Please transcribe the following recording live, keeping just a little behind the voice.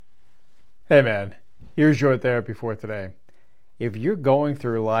Hey man, here's your therapy for today. If you're going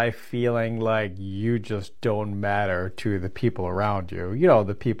through life feeling like you just don't matter to the people around you,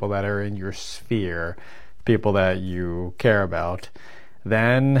 the people that are in your sphere, people that you care about,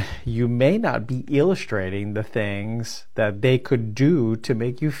 then you may not be illustrating the things that they could do to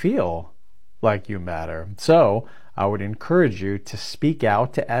make you feel like you matter. So I would encourage you to speak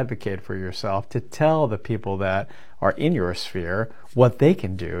out, to advocate for yourself, to tell the people that are in your sphere what they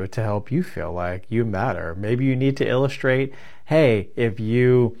can do to help you feel like you matter. Maybe you need to illustrate, hey, if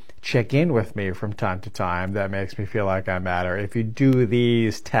you check in with me from time to time, that makes me feel like I matter. If you do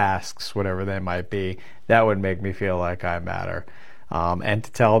these tasks, whatever they might be, that would make me feel like I matter. And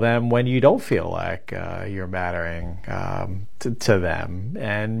to tell them when you don't feel like you're mattering to them.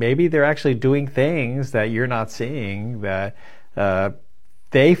 And maybe they're actually doing things that you're not seeing that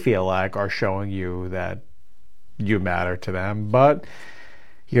they feel like are showing you that you matter to them, but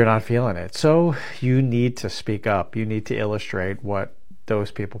you're not feeling it. So you need to speak up. You need to illustrate what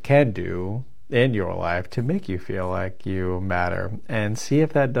those people can do in your life to make you feel like you matter, and see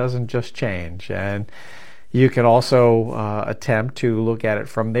if that doesn't just change. And you can also attempt to look at it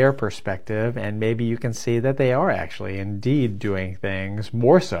from their perspective, and maybe you can see that they are actually indeed doing things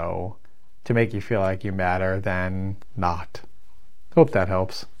more so to make you feel like you matter than not. Hope that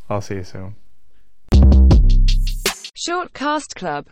helps. I'll see you soon. Shortcast Club